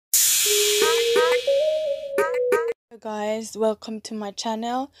Hello guys, welcome to my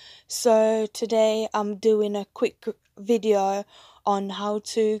channel. So today I'm doing a quick video on how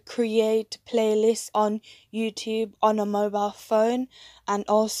to create playlists on YouTube on a mobile phone, and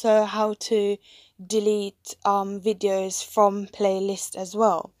also how to delete videos from playlist as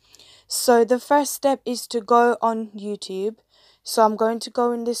well. So the first step is to go on YouTube. So I'm going to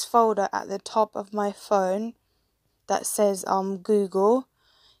go in this folder at the top of my phone that says Google.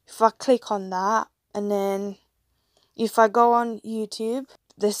 If I click on that, and then if I go on YouTube,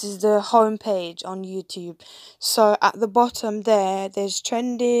 this is the home page on YouTube. So at the bottom there's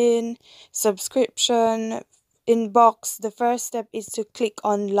trending, subscription, inbox. The first step is to click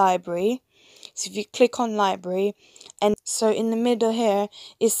on library. So if you click on library, and so in the middle here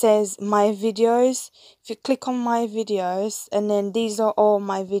it says my videos. If you click on my videos, and then these are all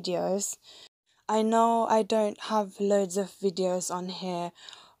my videos. I know I don't have loads of videos on here,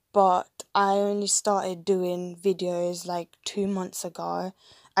 but I only started doing videos like 2 months ago.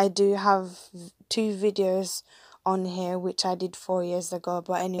 I do have two videos on here which I did 4 years ago,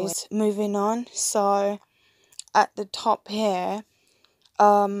 but anyways, moving on. So at the top here,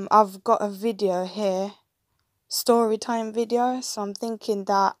 I've got a video here, story time video. So I'm thinking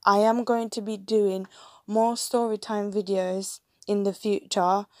that I am going to be doing more story time videos in the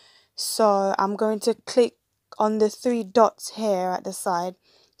future. So I'm going to click on the three dots here at the side.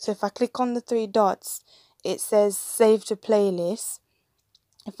 So if I click on the three dots, it says save to playlist.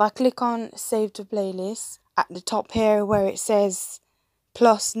 If I click on save to playlist, at the top here where it says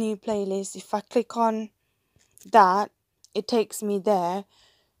plus new playlist, if I click on that, it takes me there.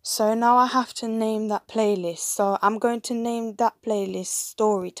 So now I have to name that playlist. So I'm going to name that playlist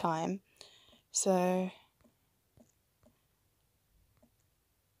story time. So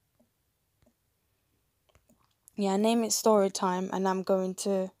yeah, name it story time, and I'm going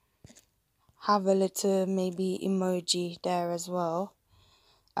to have a little maybe emoji there as well.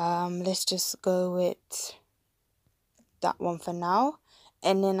 Let's just go with that one for now,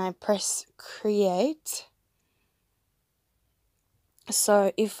 and then I press create.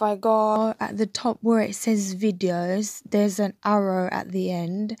 So if I go at the top where it says videos, there's an arrow at the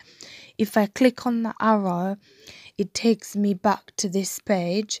end. If I click on the arrow, it takes me back to this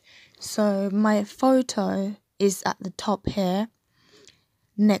page. So my photo is at the top here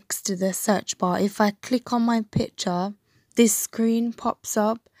next to the search bar. If I click on my picture, this screen pops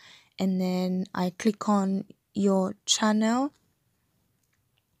up, and then I click on your channel,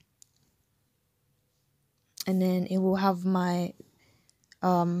 and then it will have my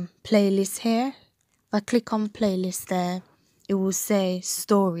playlist here. If I click on playlist there, it will say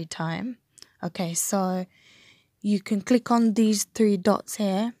story time. Okay, so you can click on these three dots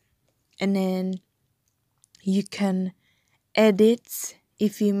here, and then you can edit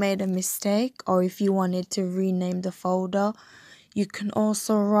if you made a mistake, or if you wanted to rename the folder. You can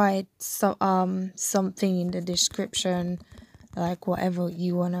also write something in the description, like whatever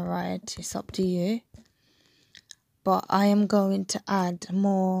you want to write. It's up to you. But I am going to add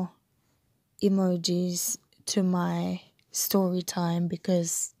more emojis to my story time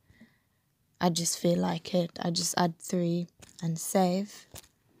because I just feel like it. I just add 3 and save.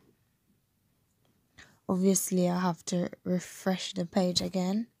 Obviously I have to refresh the page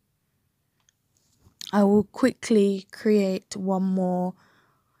again. I will quickly create one more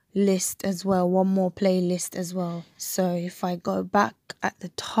list as well, one more playlist as well. So if I go back at the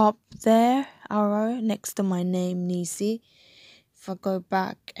top there, arrow next to my name, Nisi. If I go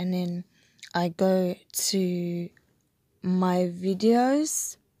back and then I go to my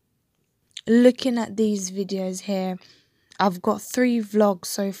videos, looking at these videos here, I've got 3 vlogs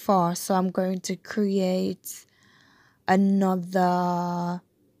so far, so I'm going to create another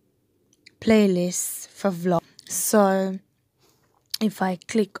playlist for vlog. So if I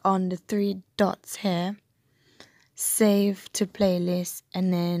click on the 3 dots here, save to playlist,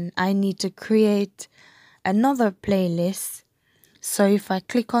 and then I need to create another playlist. So if I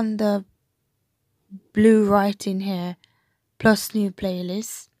click on the blue writing here, plus new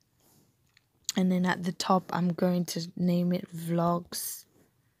playlist, and then at the top I'm going to name it vlogs,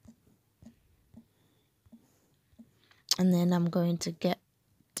 and then I'm going to get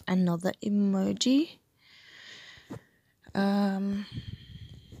another emoji.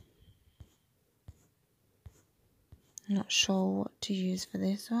 Not sure what to use for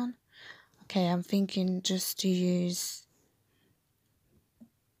this one. Okay, I'm thinking just to use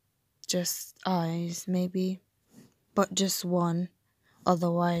just eyes maybe, but just one.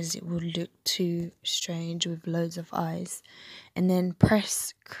 Otherwise it would look too strange with loads of eyes. And then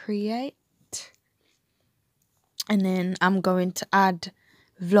press create. And then I'm going to add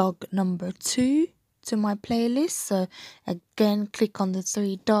vlog number 2. to my playlist. So again, click on the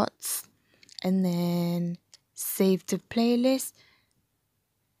three dots and then save to playlist.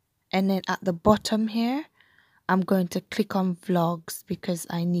 And then at the bottom here, I'm going to click on vlogs because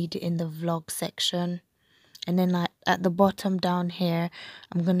I need it in the vlog section. And then at the bottom down here,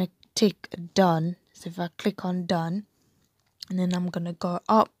 I'm going to tick done. So if I click on done, and then I'm going to go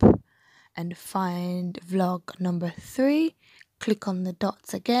up and find vlog number 3. Click on the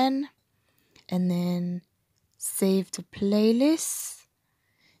dots again. And then save to playlist.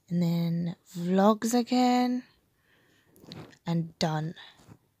 And then vlogs again. And done.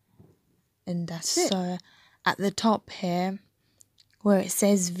 And that's it. So at the top here, where it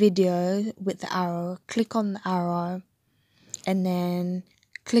says video with the arrow, click on the arrow and then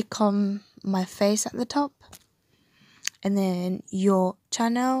click on my face at the top and then your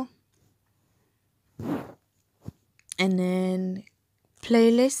channel and then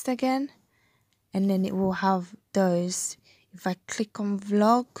playlist again, and then it will have those. If I click on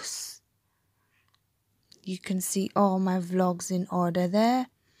vlogs, you can see all my vlogs in order there.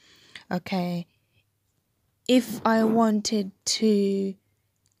 Okay, if I wanted to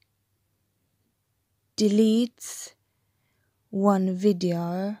delete one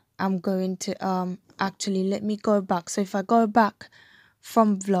video, I'm going to actually let me go back. So if I go back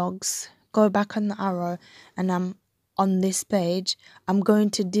from vlogs, go back on the arrow, and I'm on this page, I'm going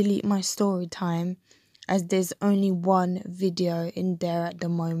to delete my story time as there's only one video in there at the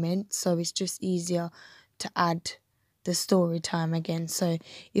moment, so it's just easier to add the story time again. So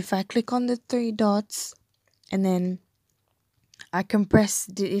if I click on the three dots and then I can press,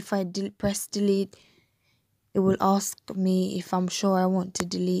 if I press delete, it will ask me if I'm sure I want to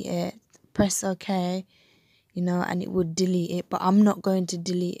delete it. Press OK, you know, and it would delete it. But I'm not going to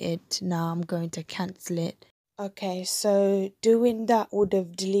delete it now. I'm going to cancel it. Okay, so doing that would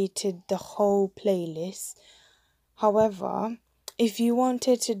have deleted the whole playlist. However, if you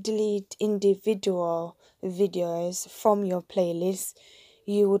wanted to delete individual videos from your playlist,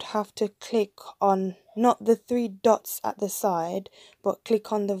 you would have to click on not the three dots at the side, but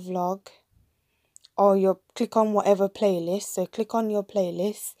click on the vlog. Or click on whatever playlist. So click on your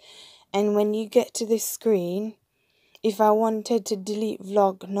playlist, and when you get to this screen, if I wanted to delete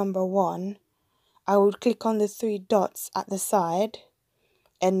vlog number 1, I would click on the three dots at the side,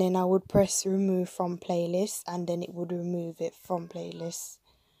 and then I would press remove from playlist, and then it would remove it from playlist.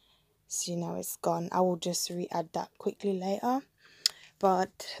 So you know it's gone. I will just re-add that quickly later.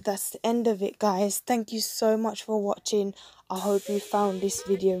 But that's the end of it, guys. Thank you so much for watching. I hope you found this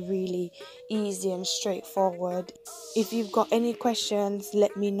video really easy and straightforward. If you've got any questions,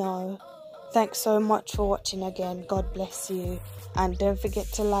 let me know. Thanks so much for watching again. God bless you. And don't forget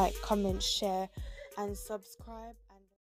to like, comment, share and subscribe.